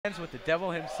With the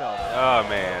devil himself. Oh,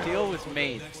 man. Deal was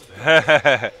made. So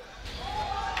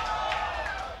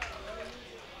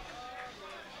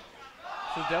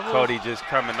Kodee just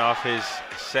coming off his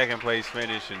second place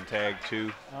finish in Tag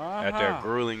 2 after a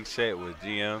grueling set with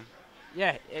GM.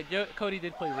 Yeah, Kodee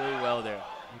did play really well there.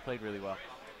 He played really well.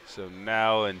 So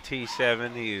now in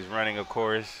T7, he is running, of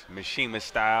course, Mishima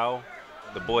style.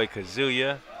 The boy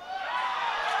Kazuya,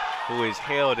 who is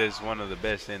hailed as one of the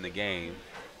best in the game.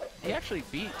 He actually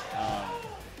beat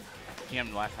GM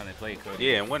the last time they played Kodee.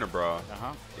 Yeah, in Winter Brawl.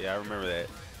 Yeah, I remember that.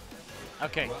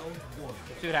 Okay,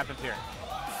 let's see what happens here.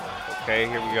 Okay,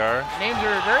 here we are. Names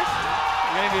are reversed.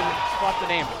 We're gonna do swap the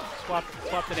name. Swap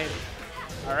the name.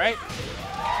 All right.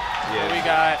 Yeah. So we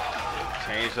got.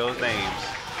 Change those names.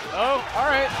 Oh, all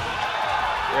right.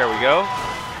 There we go.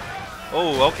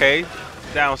 Oh, okay.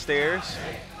 Downstairs.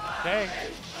 Okay.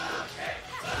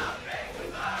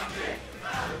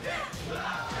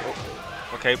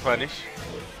 Okay, punish.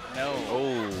 No.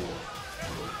 Oh.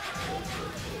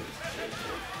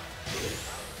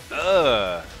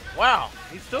 Wow,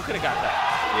 he still could have got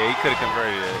that. Yeah, he could have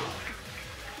converted it.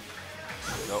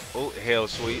 No. Oh, hell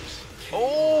sweeps.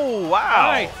 Oh,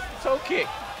 wow. Nice. Toe kick.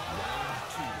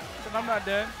 But I'm not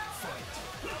done.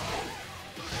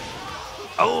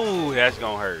 Oh, that's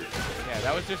going to hurt. Yeah,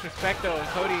 that was disrespect, though. And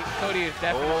Kodee is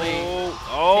definitely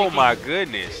my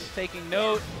goodness. Taking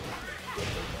note.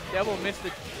 Devil missed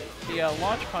the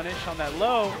launch punish on that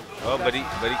low. Oh, but he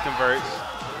converts.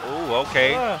 Oh,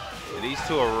 okay. These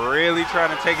two are really trying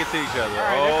to take it to each other.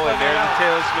 Right, and there's the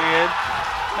tailspin.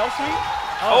 Hell sweep?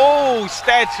 Oh,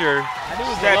 stature. I knew it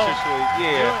was stature sweep.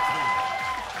 Yeah.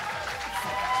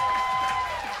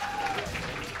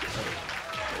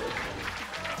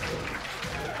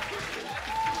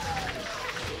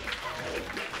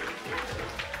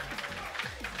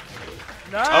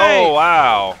 Nice. Oh,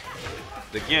 wow.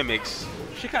 The gimmicks.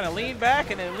 She kind of leaned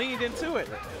back and then leaned into it.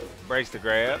 Breaks the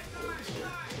grab.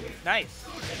 Nice.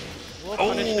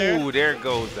 Oh, there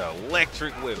goes the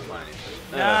electric whip punish.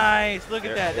 Nice. Look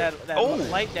at that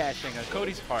light dashing on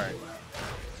Kodee's part.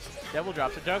 Devil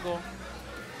drops a juggle.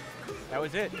 That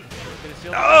was it.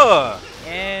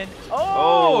 And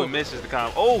oh, it misses the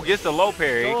combo. Oh, gets the low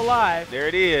parry. Still alive. There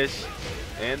it is.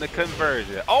 And the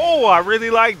conversion. Oh, I really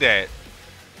like that.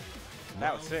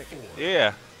 That was sick.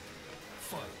 Yeah.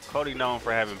 Kodee known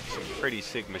for having some pretty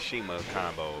sick Mishima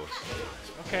combos.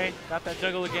 Okay, got that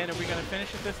juggle again. Are we going to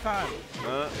finish it this time?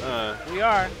 We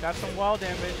are. Got some wall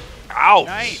damage. Ouch.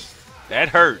 Nice. That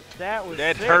hurt. That was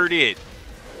That sick. hurt it.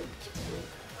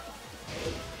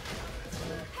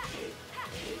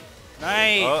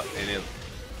 Nice.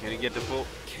 Can he get the full?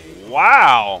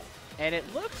 Wow. And it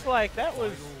looks like that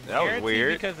was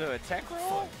weird because of a tech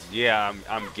roll? Yeah,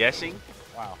 I'm guessing.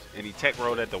 Wow. And he tech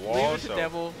rolled at the wall. Leave it to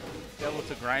Devil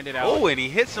to grind it out. Oh, and he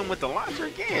hits him with the launcher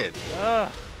again.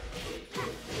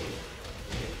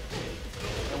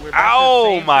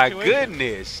 Oh my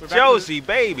goodness. Josie,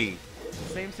 baby.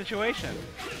 Same situation.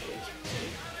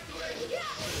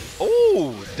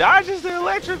 Oh, dodges the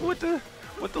electric with the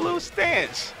little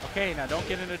stance. Okay, now don't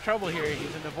get into trouble here.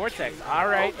 He's in the vortex. All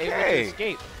right, able to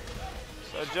escape.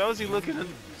 So Josie looking to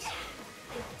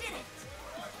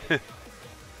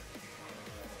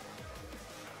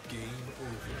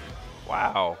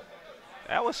Wow.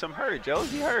 That was some hurt.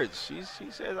 Josie hurts. She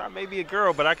says, I may be a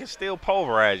girl, but I can still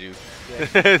pulverize you.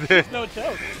 Yeah. She's no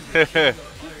joke.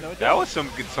 That was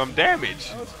some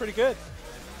damage. That was pretty good.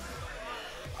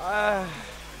 All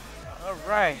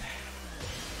right.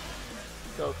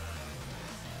 So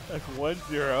that's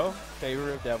 1-0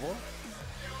 favor of Devil.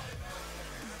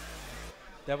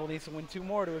 Devil needs to win 2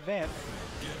 more to advance.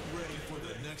 Get ready for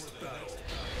the next battle.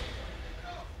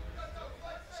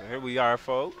 So here we are,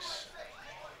 folks.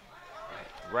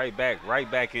 Right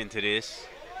back into this.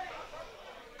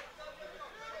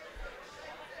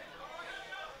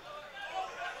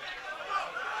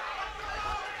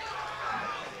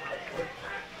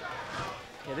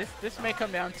 Yeah, this may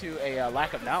come down to a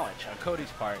lack of knowledge on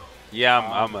Kodee's part. Yeah,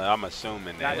 I'm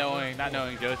assuming that. Not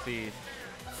knowing Josie's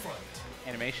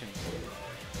animations.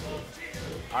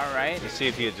 All right. Let's see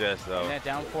if he adjusts though. And that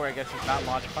down 4, I guess, is not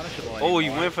launch punishable anymore. Oh, he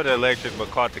went for the electric but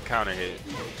caught the counter hit.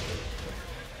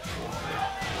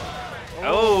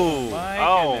 Oh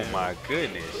my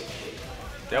goodness.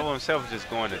 Devil himself is just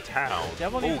going to town.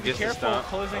 Devil needs to be careful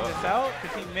closing this out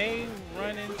because he may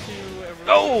run into a charge.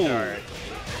 Oh,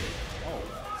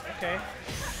 okay.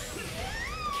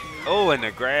 Oh, and the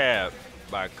grab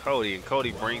by Kodee, and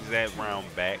Kodee brings that round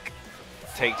back,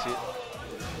 takes it.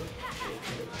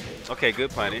 Okay,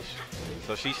 good punish.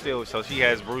 So she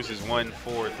has Bruce's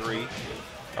 1-4-3.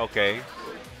 Okay.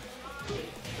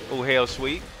 Oh, hell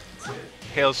sweep.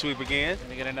 Hell sweep again. Let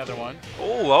me get another one.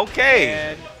 Oh, okay.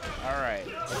 And, all right.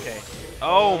 Okay.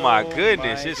 Oh, my Oh,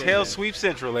 goodness. my It's Hell goodness. Sweep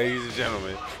Central, ladies and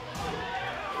gentlemen.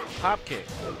 Hop kick.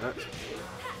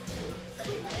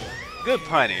 Good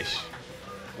punish.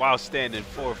 While standing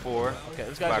 4-4. Okay,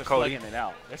 these by guys are Kodee. slugging it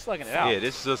out. They're slugging it out. Yeah,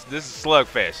 this is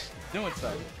slugfest. Doing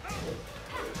something.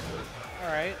 All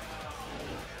right.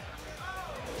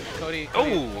 Kodee.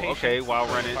 Oh, okay, while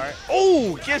running. Part.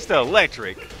 Oh, gets the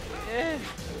electric. Yeah.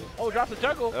 Oh, drops the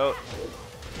juggle. Oh.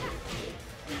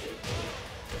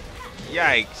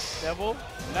 Yikes. Devil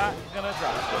not gonna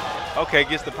drop. Okay,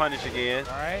 gets the punish again.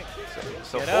 All right.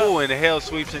 So, Get oh, up. and the Hell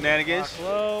Sweep shenanigans. Lock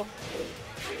low.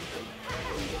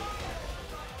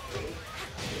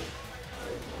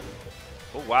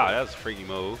 Oh, wow, that was a freaky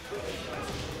move.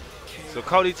 So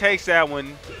Kodee takes that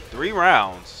one 3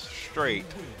 rounds straight.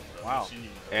 Wow.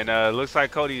 And looks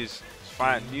like Kodee is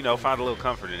found a little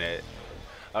comfort in that.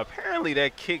 Apparently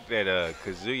that kick that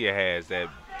Kazuya has, that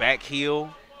back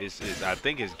heel, is I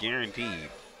think is guaranteed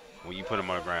when you put him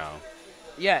on the ground.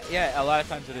 Yeah, a lot of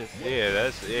times it is.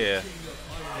 Yeah.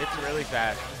 It's really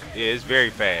fast. Yeah, it's very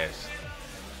fast.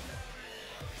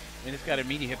 And it's got a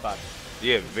meaty hitbox.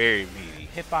 Yeah, very meaty.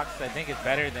 Hitbox, I think, is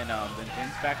better than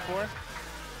Jin's back four.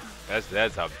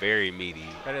 That's a very meaty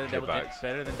Better than hitbox.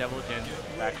 Devil Jin's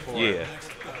back four. Yeah.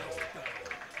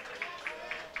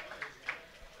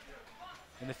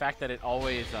 And the fact that it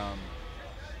always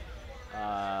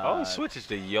Oh, it switches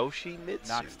to Yoshi Mitsu.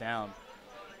 knocks down.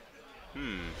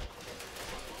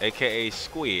 AKA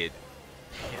Squid.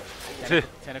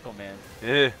 Tentacle Man.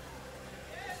 Yeah.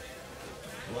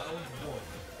 Round 1.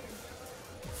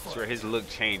 Sure, his look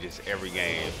changes every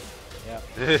game.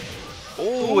 Yep.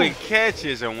 Oh, it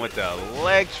catches him with the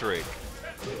electric.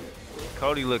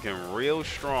 Kodee looking real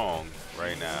strong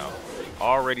right now.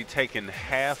 Already taking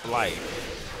half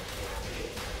life.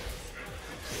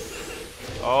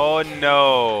 Oh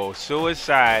no,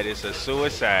 suicide. It's a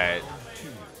suicide.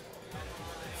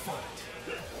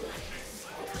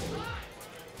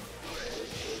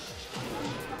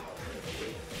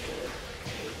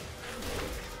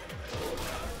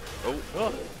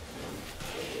 Oh.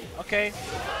 Okay.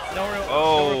 No real.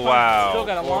 Oh, no real wow. Still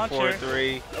got a launcher.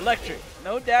 4-4-3. Electric.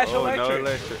 No dash Oh, electric. no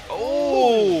electric.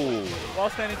 Oh. While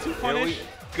standing 2 Here punish.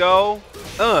 we go.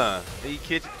 He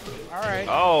catch. All right.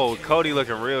 Oh, Kodee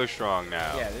looking real strong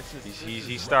now. Yeah, this is.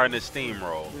 He's starting to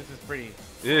steamroll. This is pretty.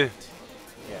 Yeah.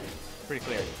 Yeah, pretty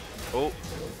clear. Oh.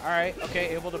 All right. Okay,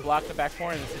 able to block the back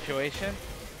four in the situation.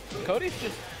 Codee's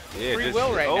just Yeah. free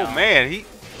will right now. Oh man, he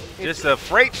just a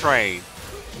freight train.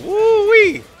 Woo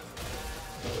wee.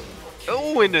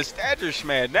 Oh, and the stature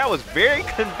smash. That was very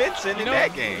convincing in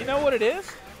that game. You know what it is?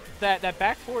 That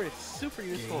back four is super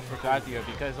useful for Kazuya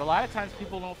because a lot of times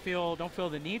people don't feel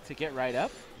the need to get right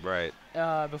up. Right.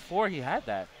 Before he had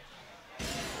that.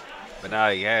 But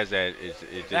now he has that.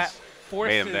 It just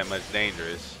made him that much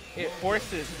dangerous. It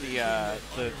forces the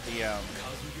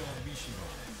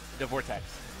vortex.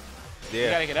 Yeah. You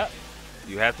gotta get up.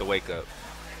 You have to wake up.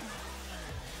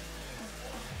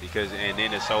 Because and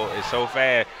then it's so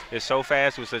fast. It's so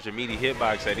fast with such a meaty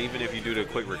hitbox that even if you do the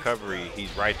quick recovery,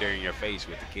 he's right there in your face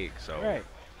with the kick. So right.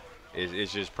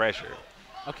 It's just pressure.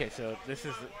 Okay, so this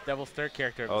is Devil's third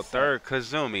character. Oh, third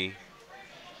Kazumi.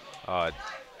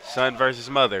 Son versus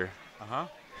mother.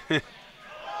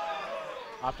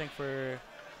 Opting for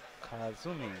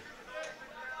Kazumi.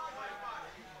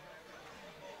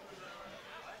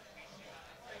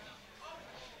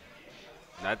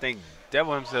 And I think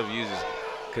Devil himself uses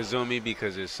Kazumi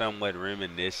because it's somewhat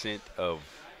reminiscent of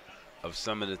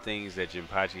some of the things that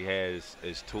Jinpachi has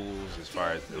as tools as far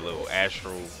as the little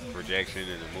astral projection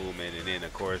and the movement, and then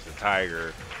of course the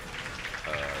Tiger,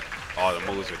 all the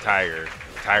moves with Tiger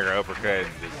uppercut,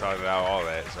 just talking about all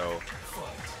that. So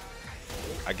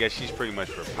I guess she's pretty much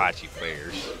for Pachi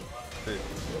players.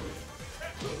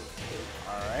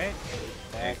 All right.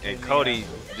 And Kodee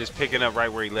just picking up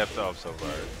right where he left off so far.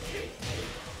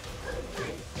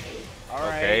 All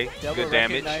right. Okay, Devil good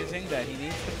damage. recognizing that he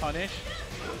needs to punish.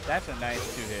 That's a nice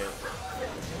 2-hit.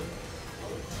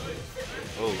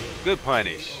 Oh, good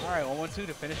punish. All right, 1-1-2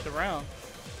 to finish the round.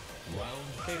 Round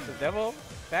Okay, so Devil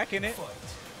back in it.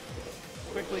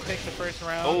 Quickly takes the first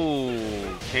round.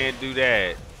 Oh, can't do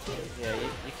that. Yeah,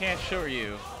 you can't show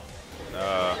you.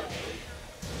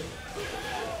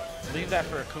 Leave that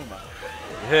for Akuma.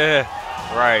 Yeah,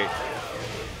 right.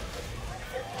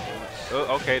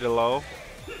 Oh, okay, the low.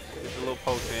 Just a little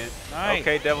poke in. Nice.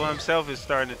 Okay, Devil himself is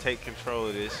starting to take control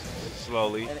of this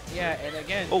slowly. And, yeah, and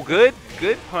again, Oh, good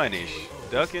punish.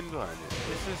 Duck and punish.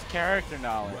 this is character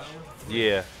knowledge.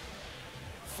 Yeah.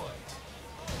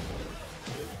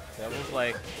 Devil's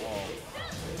like, oh,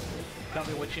 Tell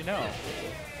me what you know.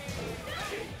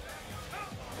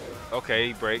 Okay,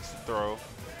 he breaks the throw.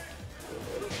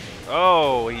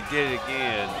 Oh, he did it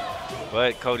again.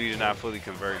 But Kodee did not fully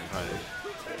convert and punish.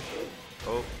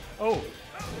 Oh. Oh,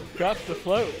 drops the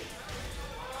float.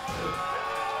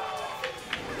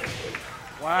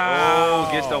 Wow.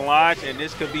 Oh, gets the launch, and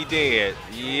this could be dead.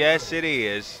 Yes, it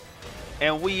is.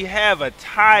 And we have a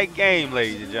tie game,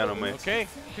 ladies and gentlemen. Okay,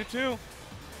 2-2.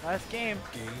 Last game.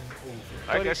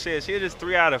 Like I said, see, this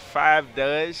 3 out of 5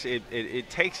 does. It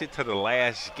takes it to the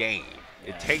last game.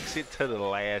 It takes it to the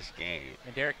last game.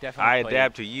 And Derek definitely I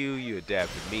adapt to you, you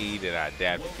adapt to me, then I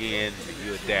adapt again, and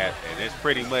you adapt, and it's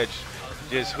pretty much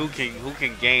just who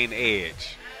can gain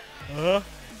edge.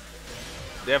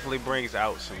 Definitely brings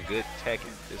out some good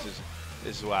Tekken.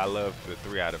 This is why I love the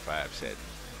 3 out of 5 setting.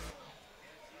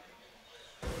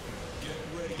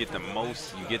 You get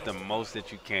the most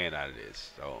that you can out of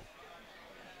this. So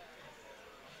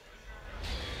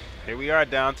here we are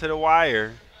down to the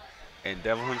wire. And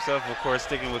Devil himself, of course,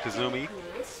 sticking with Kazumi.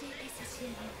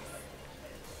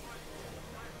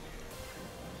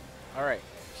 All right.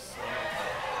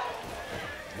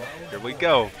 Here we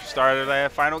go. Start of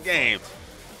that final game.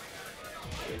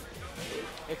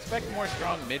 Expect more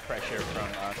strong mid-pressure from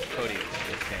Kodee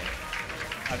this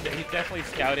game. He's definitely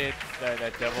scouted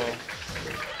that Devil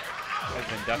has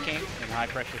been ducking in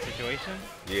high-pressure situations.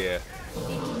 Yeah.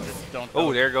 Just don't.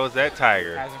 Oh, there goes that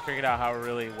tiger. Hasn't figured out how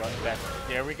really what's best.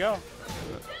 There we go.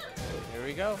 There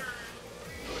we go.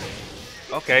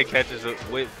 Okay, catches a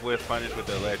with punish with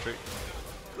the electric.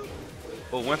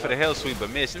 Oh, went for the hell sweep but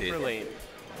missed it. Super late.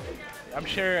 I'm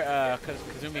sure because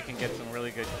Kazumi can get some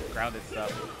really good grounded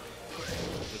stuff.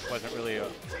 Just wasn't really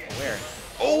aware.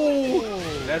 Oh,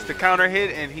 that's the counter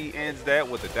hit, and he ends that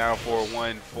with a down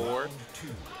 4-1-4.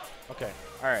 Okay,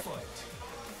 all right.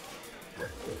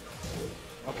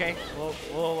 Okay, we'll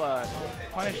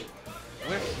punish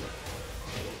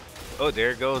with. Oh,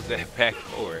 there goes that back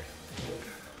forward.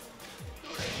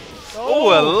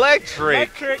 Oh, electric.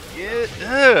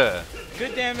 Yeah.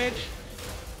 Good damage.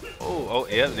 Oh,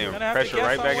 yeah, then pressure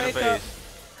right back in the face.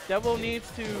 Devil needs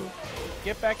to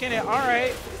get back in it. All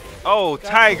right. Oh,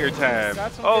 tiger time.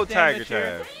 Oh, tiger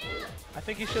time. I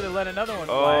think he should have let another one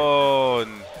fly. Oh.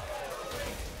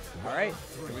 All right,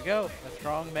 here we go. A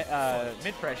strong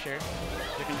mid-pressure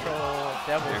to control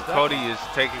Devil's. And Kodee is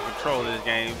taking control of this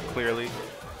game, clearly.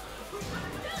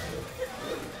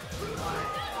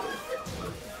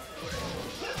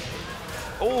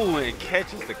 Oh, and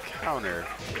catches the counter.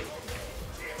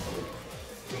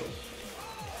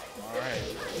 All right.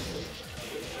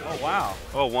 Oh, wow.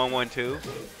 Oh, 1-1-2.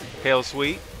 Hell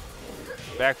sweep.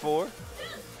 Back four.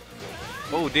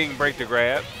 Oh, didn't break the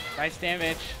grab. Nice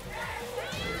damage.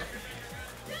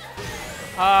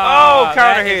 Oh,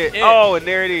 counter hit. Oh, and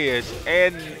there it is.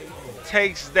 And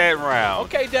takes that round.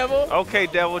 Okay, Devil. Okay,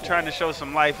 Devil trying to show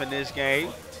some life in this game.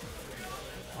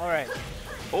 All right.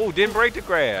 Oh, didn't break the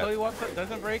grab. Kodee walks up,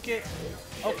 doesn't break it.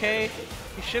 Okay.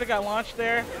 He should have got launched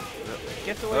there.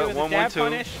 Gets away with a dab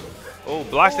punish. Oh,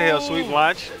 blocks the hell sweep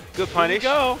launch. Good punish.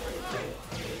 Here we go.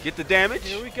 Get the damage.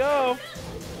 Here we go.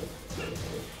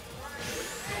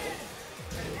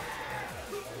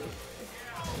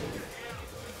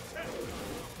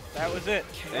 That was it.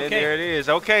 And okay. there it is.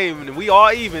 Okay, we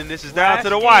all even. This is down to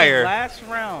the wire. Last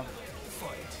round.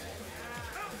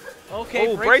 Okay,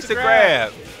 oh, breaks the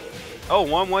grab. Oh,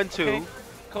 1-1-2. Okay.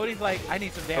 Codee's like, I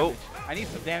need some damage. I need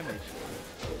some damage.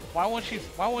 Why won't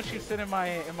you sit in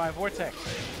my vortex?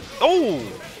 Oh!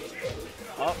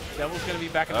 Oh, Devil's gonna be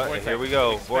back in the vortex. Here we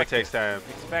go. Expect vortex time.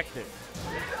 Expect it.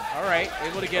 All right,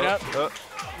 able to get up.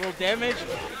 Little damage.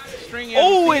 String.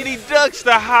 Oh, and he ducks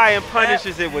the high and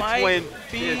punishes it with twin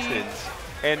pistons.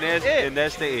 And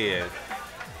that's the end.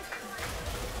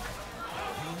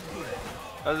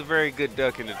 That was a very good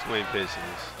duck in the twin pistons.